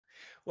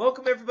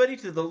Welcome, everybody,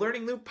 to the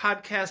Learning Loop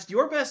podcast,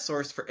 your best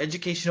source for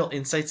educational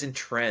insights and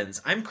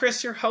trends. I'm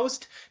Kris, your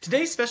host.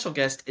 Today's special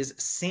guest is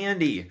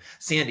Sandy.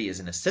 Sandy is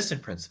an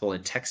assistant principal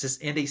in Texas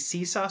and a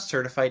Seesaw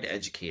certified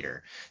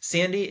educator.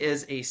 Sandy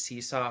is a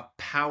Seesaw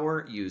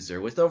power user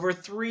with over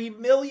 3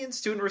 million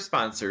student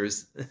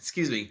responses,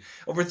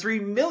 over 3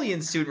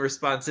 million student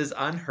responses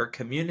on her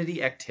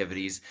community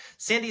activities.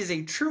 Sandy is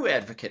a true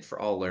advocate for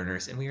all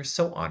learners, and we are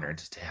so honored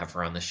to have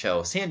her on the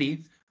show.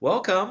 Sandy,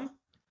 welcome.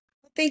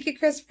 Thank you,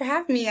 Kris, for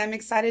having me. I'm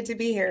excited to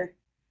be here.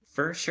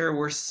 For sure.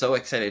 We're so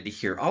excited to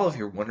hear all of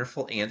your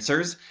wonderful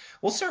answers.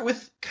 We'll start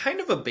with kind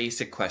of a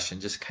basic question,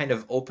 just kind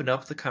of open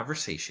up the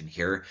conversation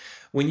here.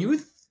 When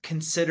you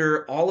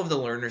consider all of the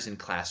learners in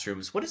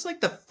classrooms, what is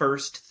like the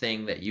first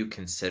thing that you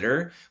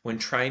consider when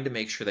trying to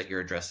make sure that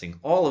you're addressing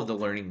all of the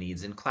learning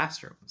needs in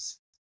classrooms?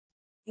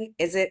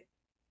 Is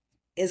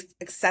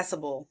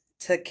accessible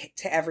to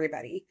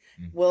everybody?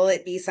 Will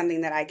it be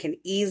something that I can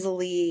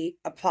easily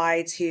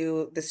apply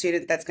to the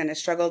student that's going to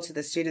struggle, to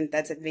the student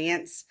that's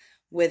advanced,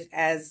 with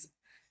as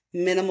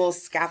minimal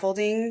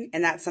scaffolding?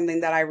 And that's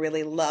something that I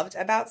really loved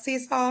about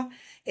Seesaw,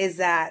 is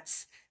that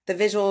the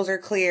visuals are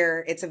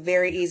clear. It's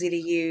very easy to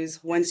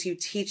use. Once you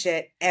teach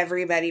it,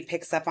 everybody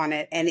picks up on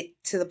it. And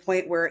to the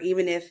point where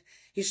even if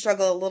you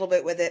struggle a little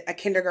bit with it, a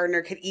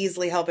kindergartner could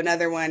easily help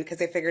another one because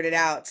they figured it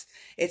out.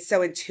 It's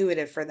so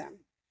intuitive for them.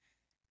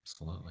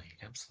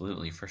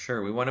 Absolutely, for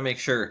sure. We want to make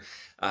sure,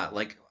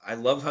 I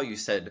love how you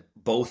said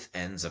both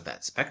ends of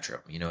that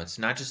spectrum. You know, it's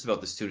not just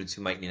about the students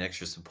who might need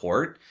extra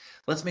support.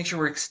 Let's make sure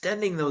we're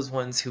extending those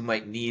ones who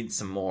might need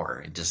some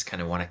more and just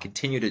kind of want to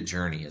continue to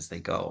journey as they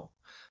go.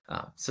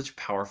 Such a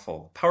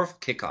powerful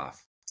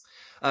kickoff.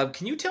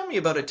 Can you tell me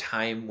about a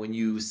time when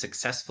you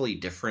successfully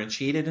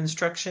differentiated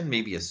instruction,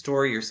 maybe a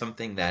story or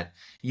something that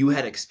you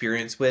had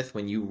experience with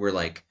when you were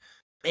like,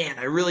 man,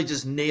 I really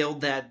just nailed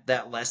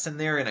that lesson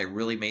there, and I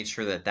really made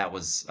sure that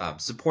was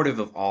supportive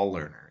of all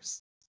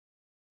learners.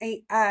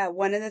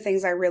 One of the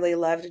things I really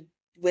loved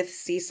with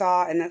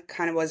Seesaw, and that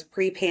kind of was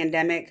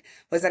pre-pandemic,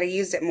 was that I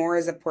used it more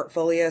as a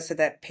portfolio so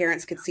that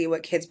parents could see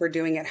what kids were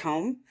doing at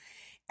home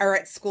or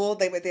at school.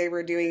 What they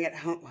were doing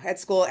at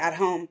school, at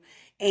home.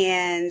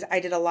 And I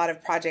did a lot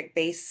of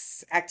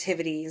project-based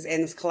activities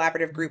and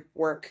collaborative group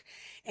work.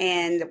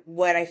 And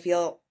what I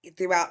feel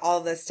throughout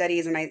all the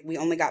studies, and we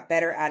only got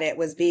better at it,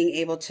 was being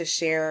able to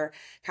share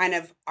kind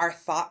of our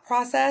thought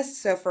process.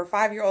 So for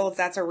 5-year-olds,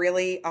 that's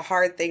a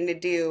hard thing to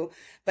do,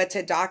 but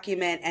to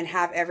document and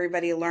have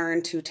everybody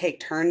learn to take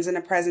turns in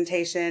a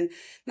presentation.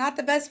 Not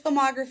the best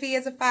filmography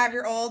as a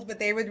 5-year-old, but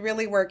they would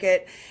really work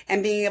it.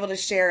 And being able to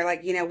share,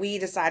 we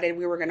decided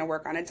we were going to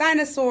work on a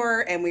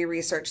dinosaur, and we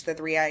researched the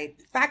 3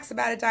 facts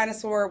about a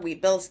dinosaur. We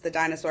built the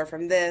dinosaur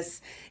from this,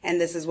 and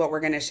this is what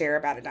we're going to share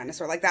about a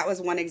dinosaur. That was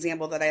one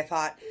example that I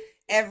thought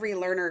every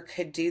learner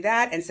could do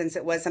that. And since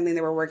it was something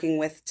they were working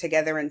with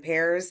together in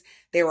pairs,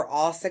 they were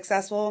all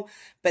successful,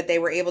 but they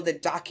were able to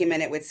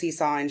document it with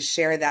Seesaw and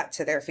share that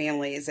to their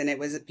families. And it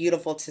was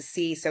beautiful to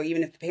see. So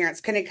even if the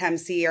parents couldn't come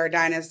see our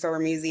dinosaur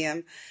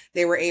museum,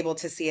 they were able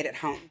to see it at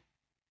home.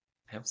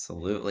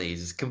 Absolutely.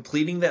 Just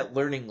completing that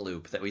learning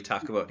loop that we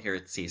talk about here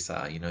at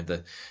Seesaw. You know,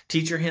 the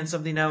teacher hands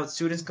something out,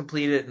 students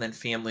complete it, and then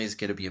families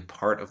get to be a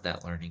part of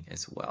that learning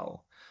as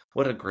well.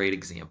 What a great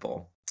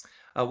example.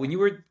 When you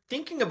were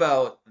thinking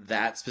about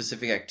that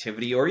specific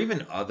activity or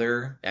even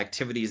other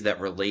activities that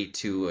relate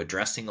to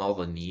addressing all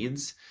the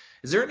needs,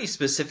 is there any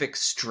specific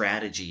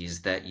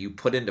strategies that you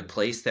put into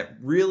place that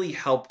really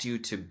helped you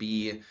to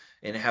be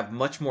and have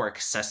much more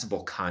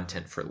accessible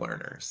content for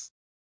learners?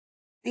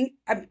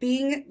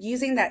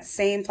 Using that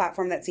same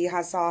platform that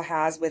Seesaw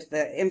has with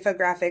the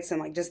infographics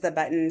and just the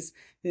buttons,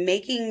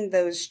 making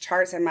those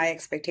charts and my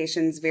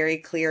expectations very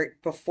clear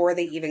before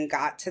they even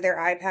got to their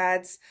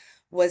iPads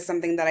was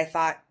something that I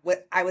thought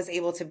I was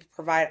able to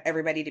provide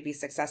everybody to be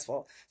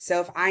successful.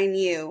 So if I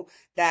knew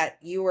that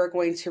you were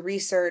going to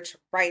research,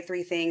 write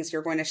 3 things,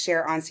 you're going to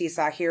share on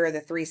Seesaw, here are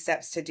the 3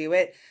 steps to do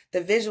it.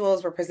 The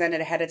visuals were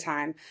presented ahead of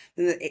time.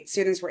 And the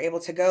students were able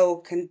to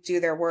go do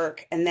their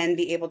work and then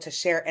be able to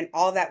share, and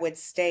all that would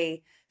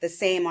stay the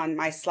same on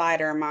my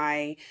slide or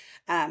my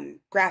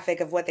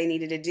graphic of what they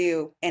needed to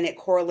do, and it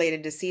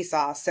correlated to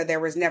Seesaw, so there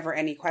was never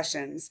any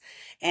questions.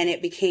 And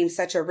it became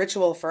such a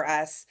ritual for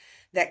us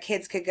that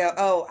kids could go,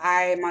 oh,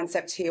 I'm on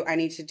step 2, I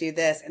need to do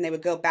this, and they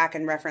would go back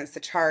and reference the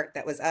chart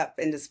that was up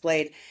and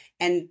displayed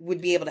and would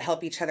be able to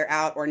help each other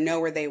out or know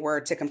where they were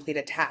to complete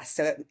a task.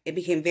 So it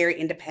became very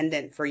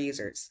independent for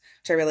users,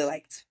 which I really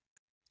liked.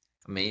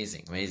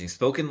 Amazing.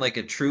 Spoken like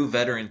a true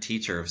veteran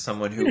teacher, of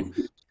someone who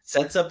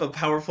sets up a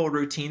powerful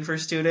routine for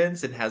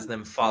students and has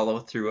them follow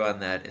through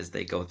on that as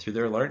they go through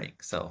their learning.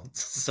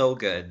 So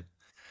good.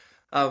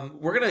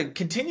 We're going to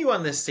continue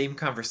on this same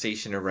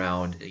conversation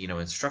around,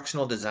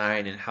 instructional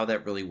design and how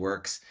that really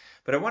works.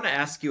 but I want to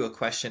ask you a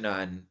question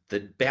on the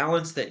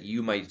balance that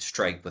you might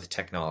strike with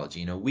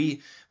technology.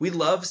 We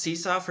love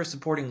Seesaw for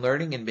supporting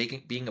learning and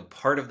making being a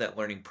part of that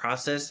learning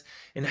process.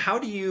 And how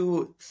do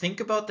you think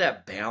about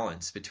that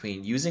balance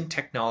between using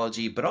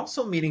technology but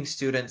also meeting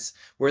students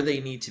where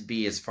they need to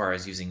be as far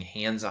as using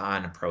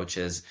hands-on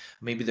approaches?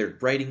 Maybe they're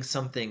writing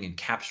something and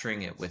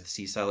capturing it with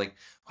Seesaw. Like,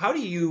 how do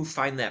you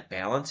find that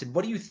balance, and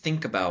what do you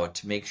think about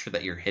to make sure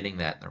that you're hitting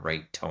that in the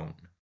right tone?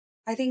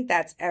 I think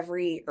that's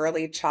every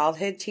early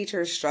childhood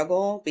teacher's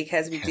struggle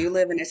because we Yeah. do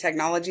live in a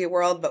technology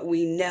world, but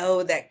we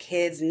know that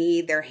kids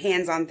need their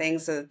hands on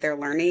things so that they're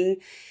learning.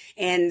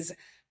 And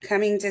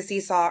coming to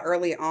Seesaw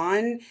early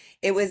on,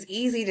 it was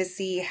easy to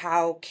see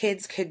how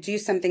kids could do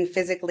something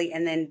physically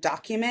and then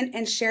document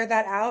and share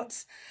that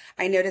out.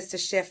 I noticed a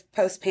shift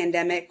post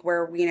pandemic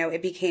where,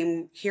 it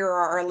became here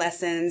are our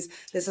lessons.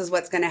 This is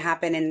what's going to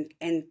happen.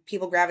 And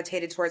people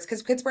gravitated towards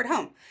because kids were at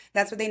home.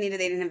 That's what they needed.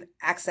 They didn't have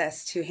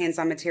access to hands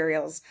on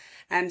materials.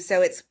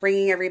 So it's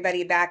bringing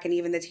everybody back, and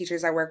even the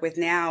teachers I work with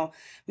now,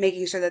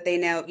 making sure that they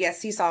know, yes,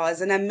 Seesaw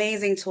is an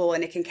amazing tool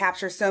and it can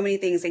capture so many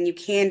things and you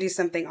can do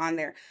something on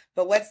there.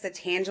 But what's the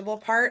tangible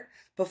part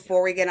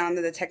before we get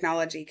onto the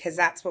technology? Because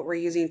that's what we're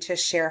using to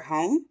share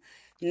home,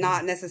 Yeah.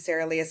 not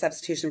necessarily a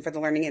substitution for the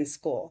learning in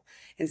school.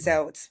 And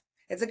so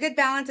it's a good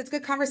balance. It's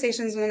good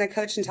conversations when I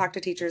coach and talk to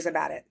teachers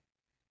about it.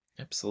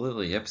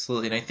 Absolutely,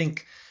 absolutely. And I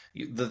think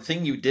the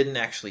thing you didn't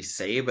actually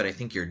say, but I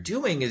think you're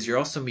doing is you're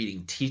also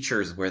meeting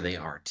teachers where they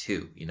are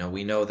too.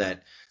 We know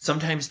that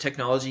sometimes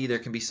technology there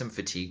can be some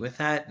fatigue with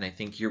that, and I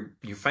think you're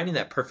finding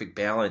that perfect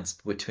balance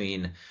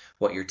between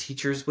what your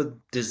teachers would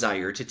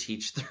desire to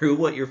teach through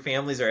what your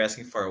families are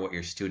asking for and what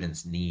your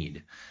students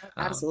need.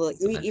 Absolutely.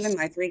 So Even that's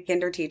my three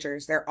kinder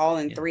teachers, they're all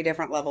in yeah, three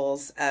different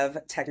levels of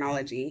yeah.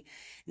 technology.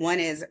 One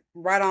is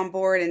right on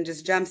board and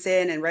just jumps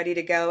in and ready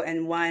to go.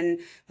 And one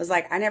was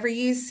like, I never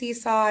used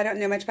Seesaw. I don't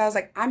know much about it. I was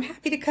like, I'm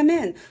happy to come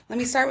in. Let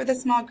me start with a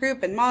small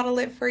group and model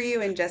it for you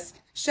and just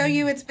show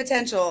you its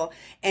potential,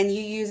 and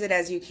you use it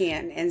as you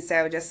can. And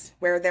so just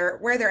where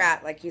they're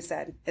at, like you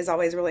said, is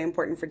always really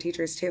important for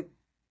teachers too.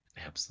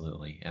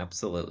 Absolutely,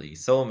 absolutely.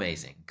 So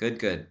amazing. Good,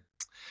 good.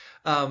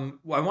 Well,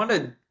 I want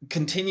to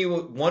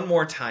continue one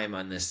more time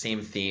on this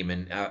same theme.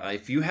 And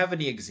if you have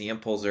any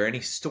examples or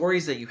any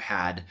stories that you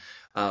had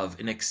of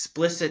an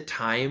explicit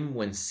time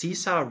when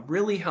Seesaw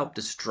really helped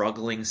a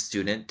struggling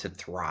student to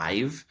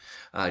thrive,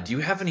 do you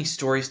have any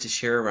stories to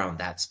share around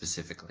that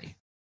specifically?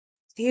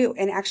 Do.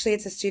 And actually,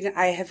 it's a student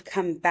I have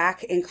come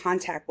back in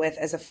contact with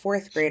as a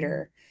fourth Sure.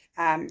 grader,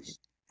 um,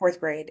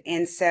 fourth grade.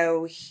 And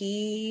so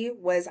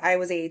I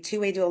was a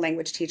two-way dual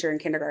language teacher in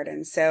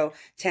kindergarten. So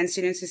 10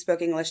 students who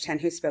spoke English, 10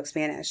 who spoke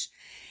Spanish.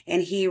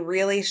 And he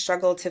really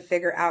struggled to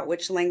figure out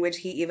which language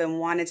he even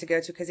wanted to go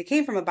to because he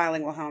came from a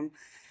bilingual home.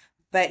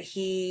 But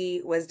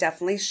he was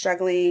definitely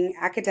struggling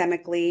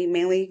academically.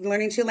 Mainly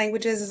learning two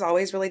languages is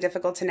always really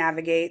difficult to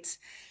navigate,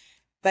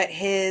 but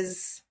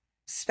his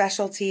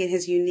specialty and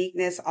his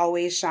uniqueness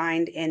always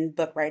shined in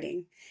book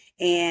writing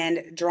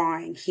and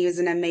drawing. He was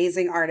an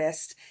amazing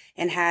artist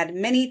and had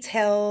many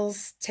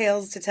tales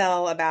to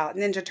tell about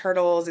Ninja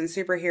Turtles and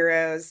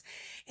superheroes.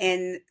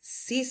 And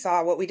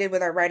Seesaw, what we did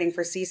with our writing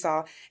for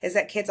Seesaw is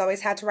that kids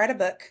always had to write a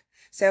book.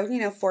 So,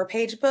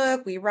 4-page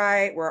book, we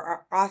write, we're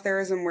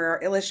authors and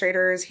we're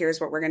illustrators. Here's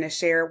what we're going to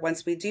share.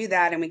 Once we do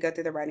that and we go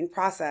through the writing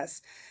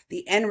process,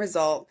 the end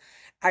result,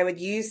 I would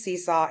use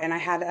Seesaw, and I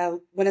had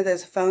one of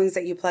those phones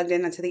that you plugged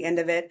in onto the end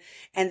of it,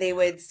 and they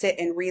would sit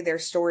and read their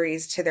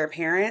stories to their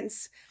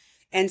parents.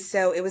 And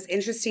so it was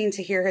interesting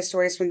to hear his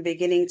stories from the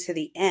beginning to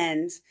the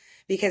end,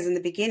 because in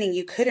the beginning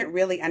you couldn't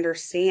really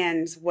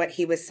understand what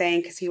he was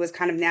saying because he was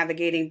kind of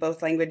navigating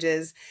both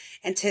languages.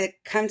 And to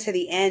come to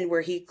the end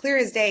where he clear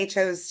as day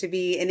chose to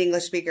be an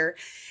English speaker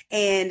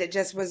and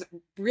just was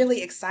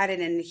really excited.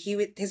 And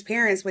his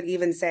parents would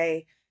even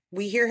say,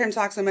 we hear him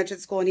talk so much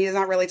at school and he's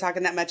not really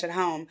talking that much at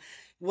home.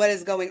 What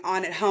is going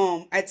on at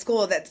home, at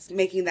school, that's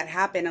making that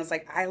happen? I was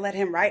like, I let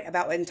him write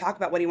about and talk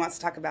about what he wants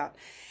to talk about.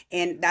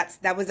 And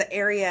that was an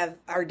area of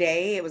our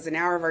day. It was an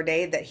hour of our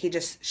day that he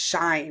just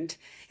shined.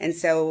 And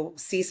so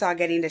Seesaw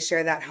getting to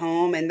share that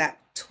home and that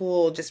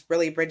tool, just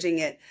really bridging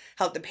it,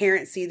 helped the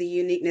parents see the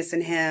uniqueness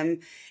in him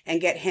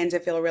and get him to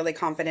feel really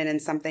confident in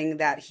something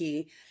that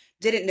he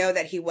didn't know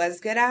that he was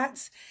good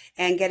at.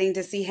 And getting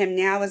to see him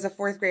now as a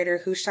fourth grader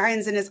who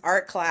shines in his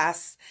art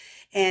class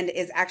and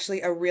is actually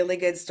a really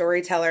good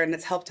storyteller, and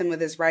it's helped him with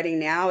his writing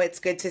now.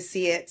 It's good to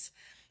see it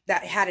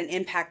that had an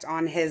impact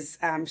on his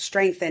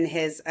strength and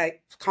his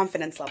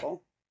confidence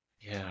level.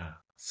 Yeah,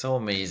 so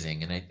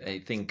amazing. And I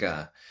think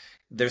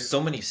there's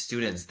so many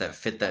students that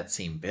fit that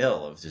same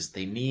bill of just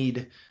they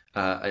need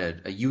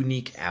a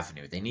unique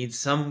avenue. They need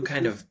some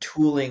kind Mhm. of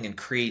tooling and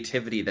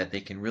creativity that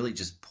they can really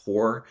just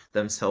pour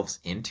themselves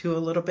into a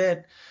little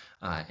bit.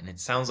 And it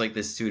sounds like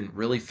this student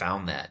really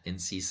found that in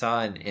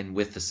Seesaw and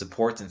with the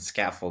supports and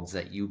scaffolds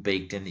that you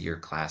baked into your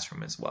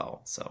classroom as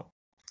well. So,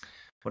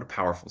 what a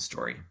powerful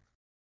story.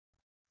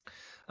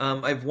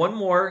 I have one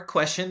more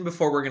question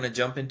before we're going to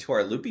jump into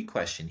our loopy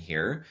question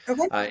here.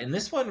 Okay. And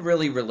this one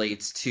really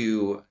relates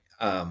to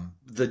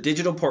the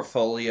digital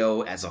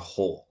portfolio as a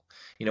whole.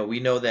 We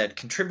know that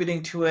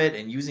contributing to it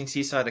and using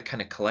Seesaw to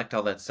kind of collect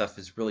all that stuff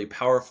is really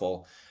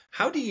powerful.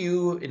 How did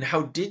you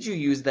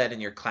use that in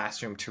your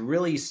classroom to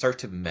really start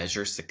to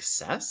measure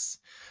success,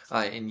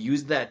 and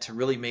use that to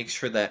really make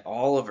sure that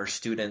all of our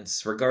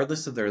students,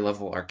 regardless of their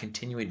level, are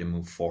continuing to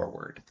move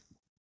forward?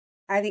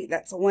 I think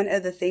that's one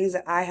of the things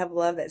that I have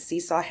loved that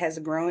Seesaw has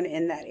grown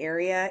in that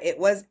area. It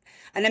was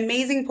an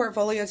amazing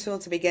portfolio tool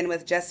to begin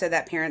with, just so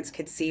that parents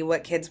could see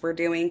what kids were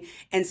doing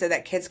and so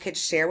that kids could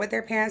share with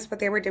their parents what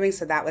they were doing.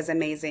 So that was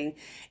amazing.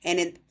 And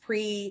in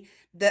pre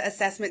the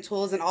assessment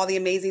tools and all the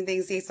amazing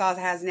things Seesaw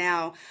has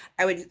now,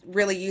 I would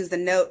really use the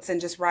notes and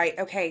just write,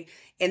 okay,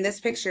 in this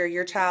picture,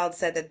 your child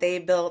said that they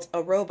built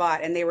a robot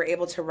and they were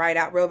able to write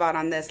out robot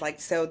on this. Like,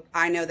 so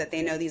I know that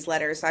they know these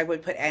letters. So I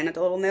would put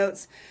anecdotal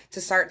notes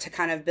to start to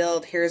kind of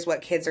build, here's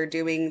what kids are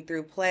doing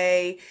through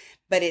play,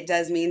 but it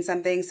does mean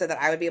something, so that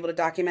I would be able to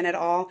document it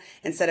all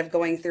instead of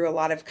going through a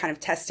lot of kind of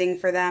testing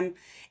for them.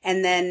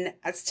 And then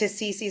to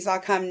see Seesaw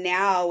come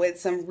now with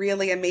some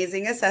really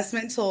amazing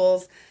assessment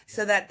tools,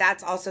 so that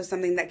that's also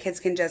something that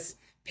kids can just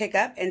pick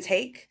up and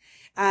take.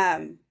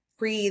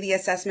 Pre the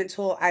assessment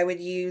tool, I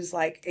would use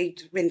like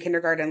in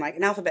kindergarten, like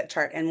an alphabet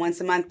chart. And once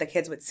a month, the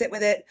kids would sit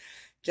with it,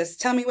 just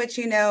tell me what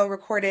you know,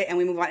 record it, and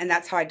we move on. And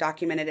that's how I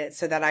documented it,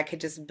 so that I could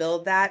just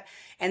build that.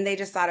 And they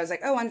just thought, I was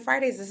like, oh, on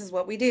Fridays, this is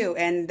what we do.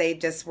 And they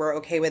just were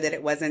okay with it.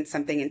 It wasn't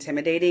something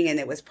intimidating, and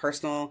it was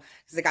personal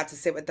because they got to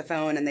sit with the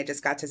phone and they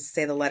just got to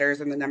say the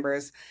letters and the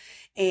numbers.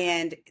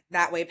 And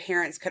that way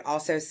parents could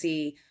also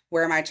see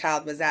where my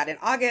child was at in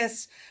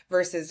August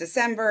versus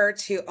December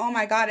to, oh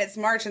my God, it's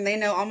March and they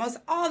know almost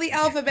all the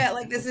alphabet.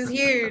 Like, this is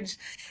huge.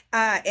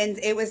 And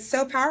it was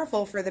so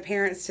powerful for the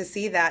parents to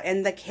see that,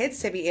 and the kids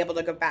to be able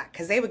to go back,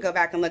 because they would go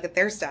back and look at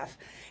their stuff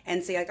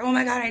and see like, oh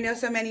my God, I know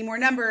so many more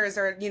numbers,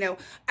 or,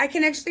 I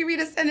can actually read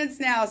a sentence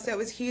now. So it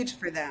was huge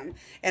for them.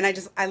 And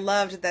I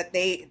loved that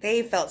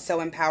they felt so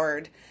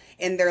empowered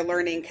in their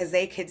learning because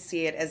they could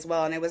see it as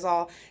well. And it was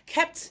all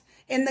kept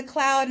in the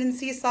cloud and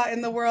Seesaw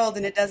in the world,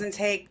 and it doesn't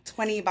take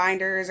 20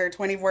 binders or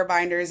 24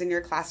 binders in your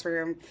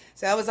classroom.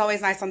 So that was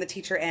always nice on the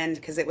teacher end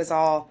because it was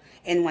all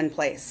in one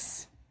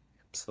place.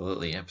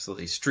 Absolutely,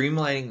 absolutely.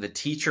 Streamlining the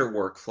teacher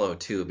workflow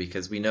too,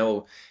 because we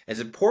know, as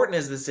important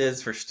as this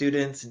is for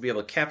students and be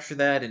able to capture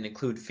that and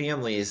include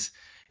families,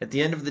 at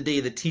the end of the day,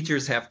 the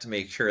teachers have to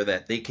make sure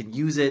that they can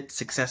use it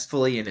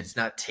successfully and it's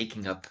not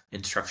taking up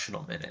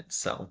instructional minutes.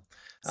 So,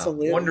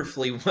 Absolutely.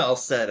 wonderfully well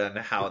said on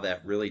how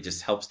that really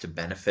just helps to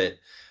benefit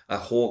a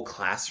whole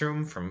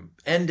classroom from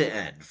end to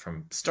end,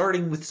 from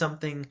starting with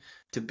something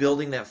to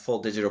building that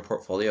full digital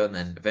portfolio and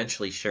then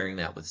eventually sharing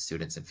that with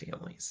students and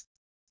families.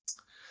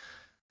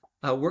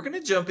 We're going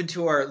to jump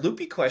into our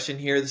loopy question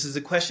here. This is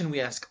a question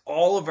we ask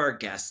all of our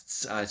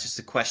guests. It's just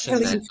a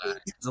question that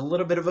is a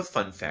little bit of a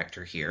fun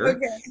factor here.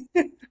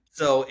 Okay.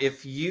 So,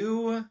 if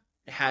you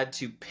had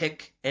to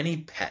pick any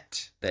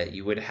pet that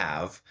you would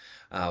have,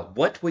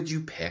 what would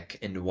you pick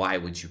and why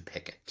would you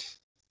pick it?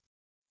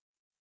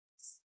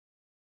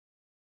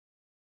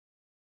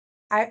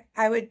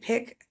 I would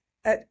pick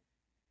a,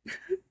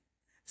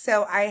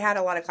 so I had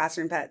a lot of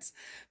classroom pets,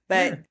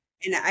 but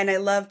Sure. and I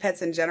love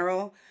pets in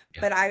general,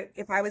 Yeah. but I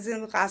if I was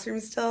in the classroom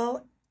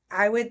still,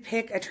 I would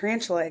pick a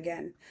tarantula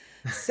again.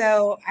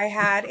 So I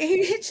had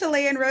a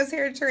Chilean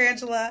rose-haired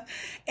tarantula,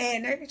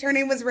 and her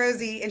name was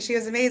Rosie, and she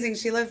was amazing.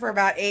 She lived for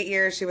about 8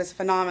 years. She was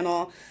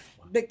phenomenal.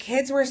 But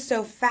kids were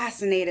so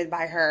fascinated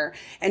by her,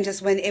 and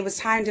just when it was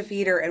time to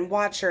feed her and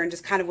watch her, and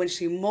just kind of when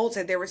she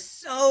molted, there was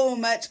so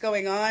much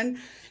going on.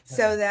 Yeah.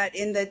 So that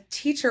in the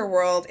teacher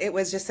world, it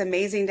was just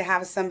amazing to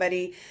have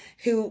somebody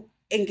who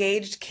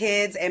engaged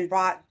kids and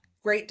brought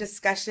great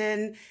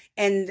discussion.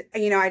 And,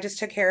 I just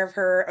took care of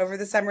her over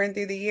the summer and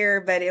through the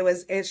year, but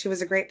she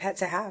was a great pet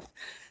to have.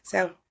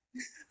 So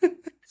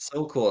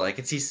So cool. I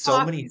can see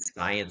so many awesome.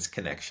 science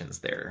connections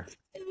there.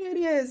 It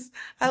is.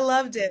 I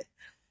loved it.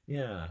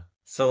 Yeah.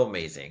 So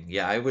amazing.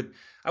 Yeah, I would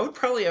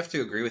probably have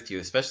to agree with you,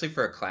 especially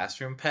for a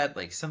classroom pet,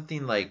 like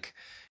something like,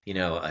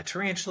 a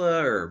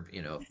tarantula or,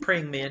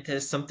 praying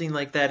mantis, something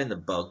like that in the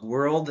bug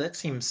world. That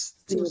seems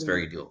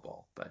very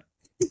doable, but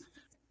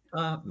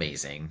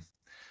amazing.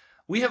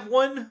 We have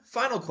one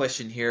final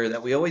question here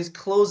that we always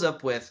close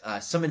up with,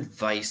 some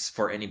advice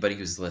for anybody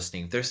who's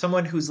listening. If there's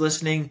someone who's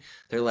listening,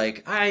 they're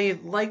like, I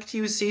like to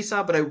use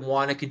Seesaw, but I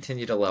want to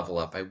continue to level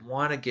up. I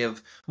want to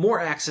give more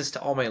access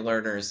to all my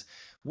learners.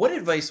 What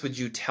advice would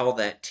you tell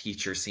that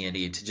teacher,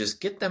 Sandy, to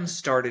just get them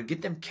started,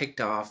 get them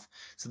kicked off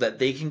so that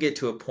they can get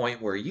to a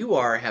point where you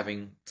are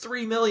having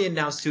 3 million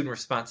now student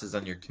responses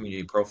on your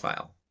community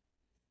profile?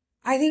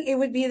 I think it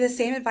would be the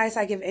same advice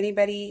I give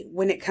anybody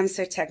when it comes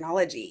to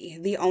technology.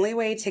 The only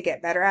way to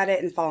get better at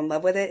it and fall in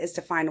love with it is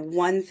to find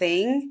one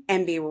thing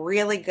and be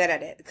really good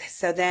at it.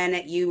 So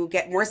then you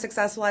get more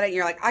successful at it. And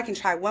you're like, I can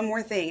try one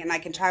more thing and I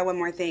can try one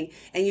more thing.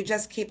 And you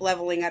just keep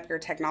leveling up your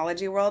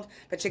technology world.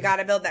 But you got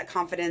to build that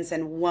confidence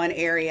in one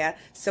area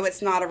so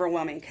it's not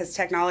overwhelming because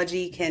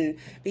technology can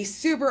be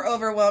super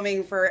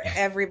overwhelming for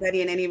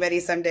everybody and anybody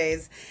some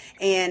days.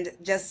 And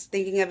just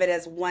thinking of it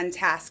as one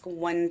task,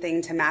 one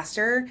thing to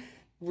master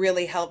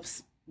really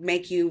helps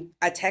make you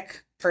a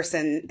tech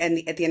person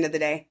and at the end of the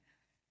day.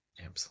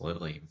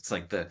 Absolutely. It's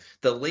like the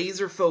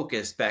laser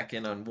focus back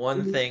in on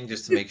one Mhm. thing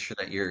just to make sure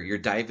that you're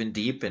diving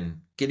deep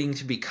and getting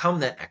to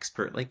become that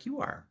expert like you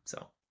are.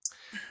 So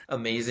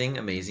amazing,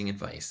 amazing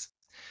advice.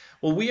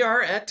 Well, we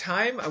are at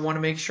time. I want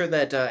to make sure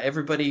that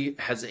everybody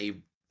has a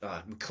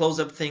close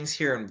up things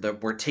here and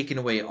that we're taking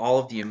away all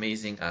of the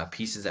amazing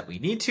pieces that we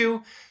need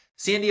to.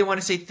 Sandy, I want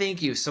to say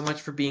thank you so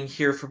much for being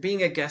here, for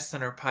being a guest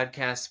on our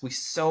podcast. We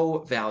so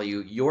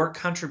value your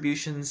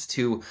contributions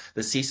to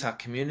the Seesaw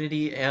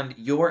community and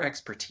your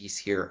expertise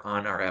here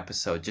on our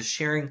episode, just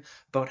sharing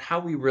about how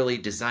we really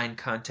design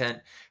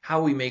content,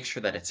 how we make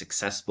sure that it's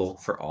accessible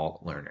for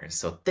all learners.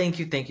 So thank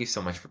you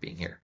so much for being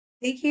here.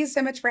 Thank you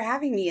so much for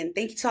having me. And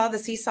thank you to all the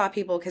Seesaw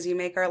people because you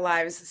make our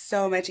lives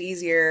so much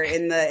easier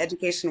in the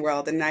education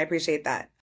world. And I appreciate that.